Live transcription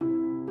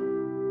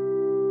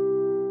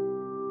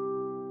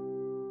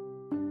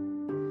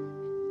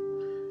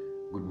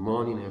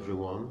morning,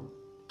 everyone,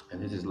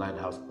 and this is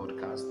Lighthouse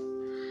Podcast,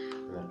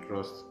 and I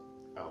trust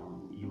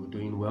you're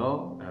doing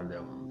well and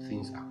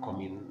things are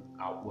coming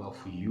out well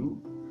for you.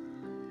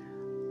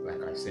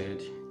 Like I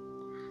said,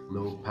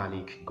 no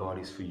panic, God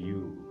is for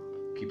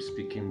you. Keep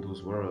speaking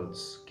those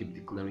words, keep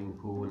declaring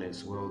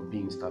wholeness,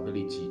 well-being,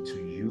 stability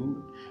to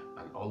you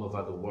and all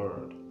over the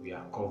world. We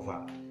are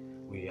covered.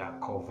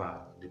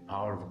 The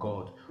power of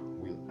God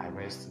will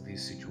arrest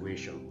this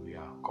situation. We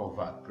are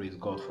covered. Praise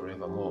God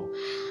forevermore.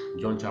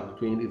 John chapter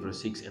 20,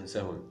 verse 6 and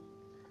 7.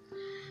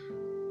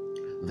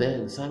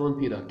 Then Simon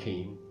Peter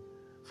came,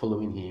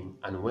 following him,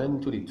 and went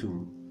into the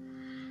tomb,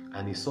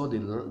 and he saw the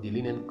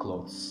linen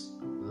cloths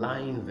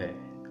lying there,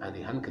 and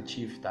the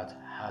handkerchief that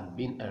had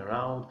been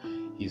around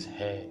his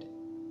head,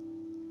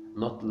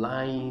 not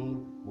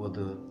lying with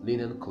the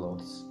linen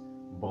cloths,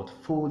 but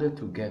folded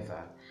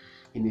together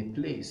in a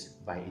place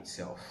by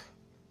itself.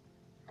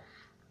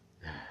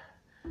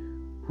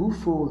 Who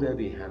folded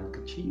the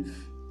handkerchief?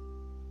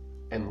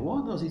 And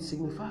what does it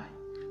signify?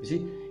 You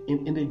see,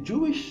 in the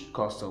Jewish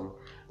custom,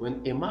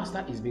 when a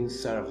master is being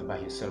served by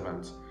his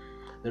servant,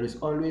 there is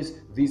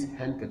always this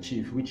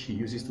handkerchief which he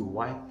uses to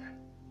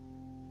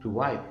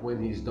wipe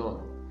when he's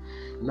done.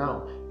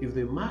 Now, if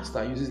the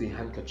master uses the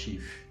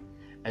handkerchief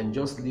and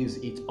just leaves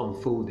it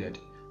unfolded,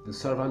 the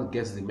servant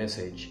gets the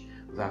message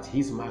that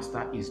his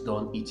master is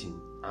done eating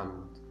and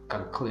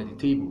can clear the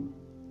table.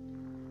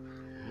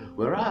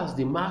 Whereas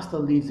the master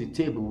leaves the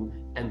table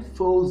and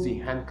folds the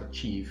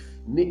handkerchief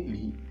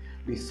neatly,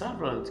 the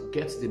servant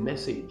gets the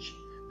message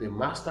the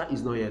master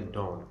is not yet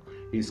done,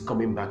 he's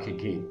coming back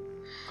again.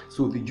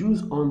 So the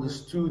Jews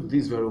understood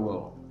this very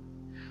well.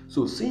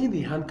 So seeing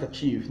the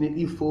handkerchief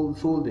neatly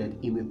folded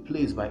in a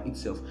place by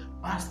itself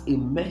passed a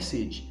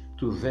message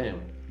to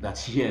them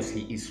that yes,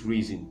 he is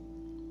risen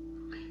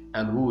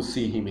and we will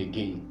see him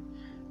again.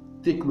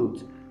 Take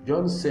note,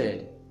 John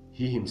said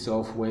he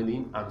himself went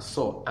in and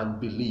saw and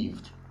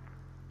believed.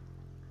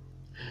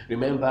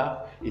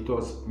 Remember, it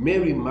was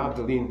Mary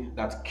Magdalene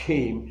that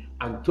came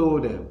and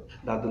told them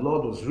that the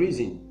Lord was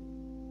risen.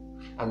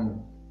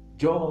 And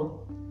John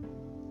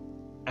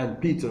and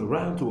Peter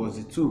ran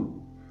towards the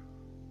tomb.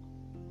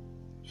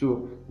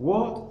 So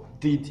what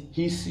did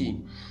he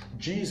see?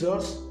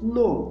 Jesus?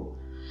 No.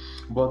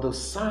 But the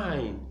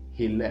sign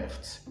he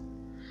left,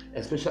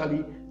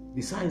 especially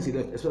the signs he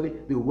left, especially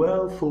the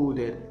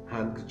well-folded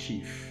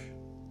handkerchief.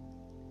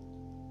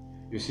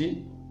 You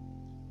see,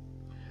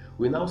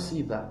 we now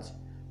see that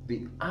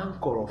the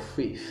anchor of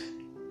faith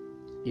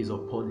is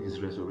upon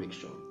his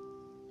resurrection.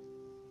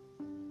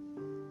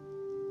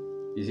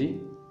 You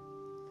see,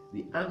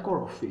 the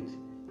anchor of faith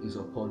is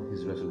upon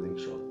his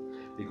resurrection,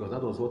 because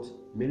that was what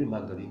Mary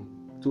Magdalene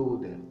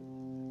told them.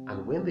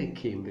 And when they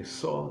came, they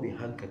saw the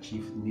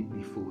handkerchief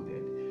neatly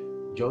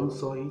folded. John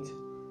saw it,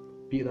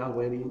 Peter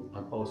went in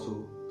and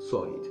also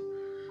saw it.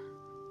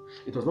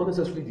 It was not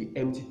necessarily the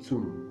empty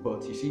tomb,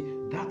 but you see,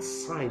 that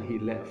sign he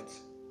left,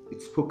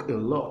 it spoke a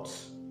lot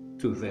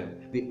to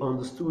them. They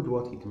understood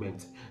what it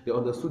meant. They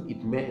understood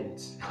it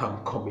meant,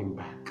 I'm coming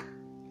back.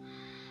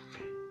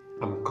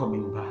 I'm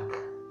coming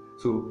back.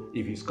 So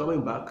if he's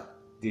coming back,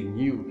 they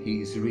knew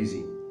he is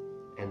risen,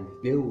 and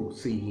they will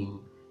see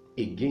him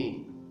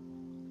again.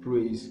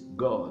 Praise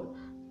God.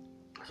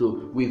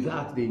 So with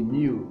that, they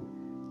knew,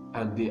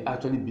 and they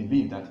actually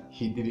believed that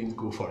he didn't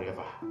go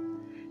forever.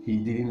 He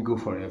didn't go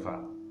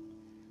forever.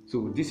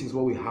 So this is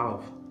what we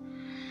have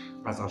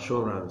as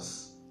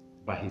assurance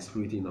by his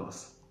Spirit in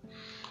us.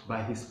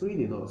 By his Spirit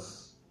in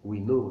us, we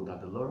know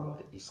that the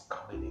Lord is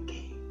coming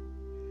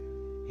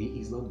again. He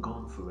is not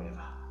gone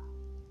forever.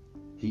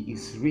 He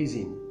is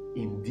risen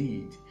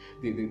indeed.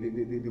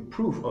 The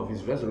proof of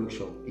his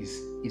resurrection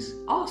is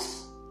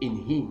us in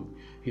him,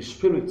 his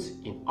Spirit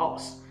in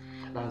us.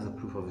 That is the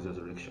proof of his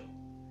resurrection.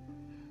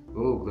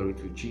 Oh, glory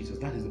to Jesus.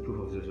 That is the proof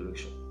of his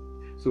resurrection.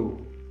 So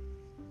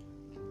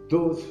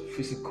those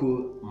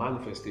physical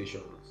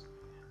manifestations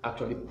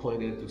actually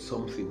pointed to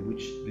something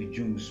which the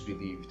Jews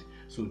believed.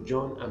 So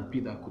John and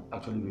Peter could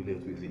actually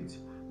relate with it,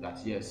 that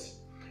yes,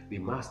 the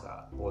master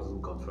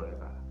wasn't gone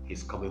forever.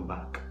 He's coming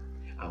back,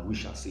 and we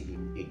shall see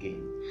him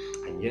again.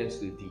 And yes,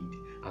 they did.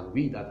 And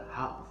we that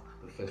have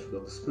the first fruit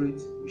of the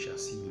Spirit, we shall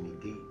see him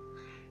again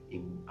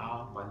in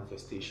our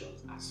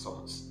manifestations as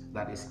sons.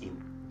 That is in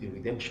the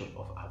redemption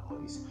of our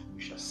bodies.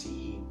 We shall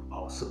see him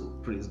also.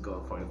 Praise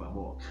God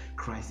forevermore.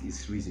 Christ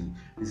is risen.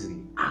 This is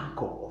the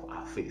anchor of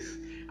our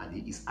faith, and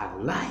he is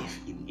alive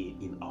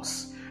in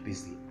us. This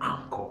is the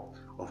anchor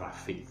of our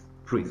faith.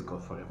 Praise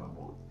God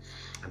forevermore.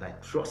 And I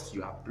trust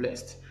you are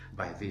blessed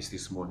by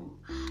this morning.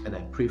 And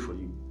I pray for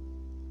you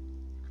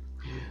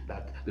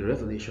that the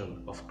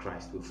revelation of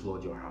Christ will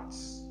flood your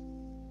hearts,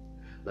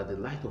 that the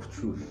light of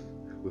truth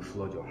will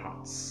flood your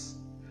hearts,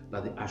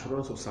 that the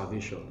assurance of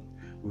salvation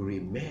will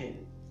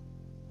remain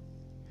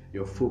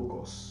your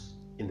focus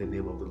in the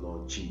name of the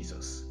Lord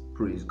Jesus.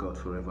 Praise God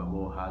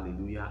forevermore.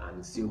 Hallelujah. And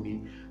it's still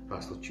me,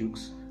 Pastor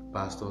Chooks,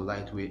 Pastor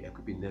Lightway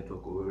Equipping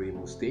Network, Owerri,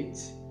 Imo State.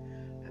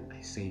 And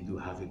I say do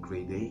have a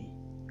great day.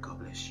 God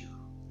bless you.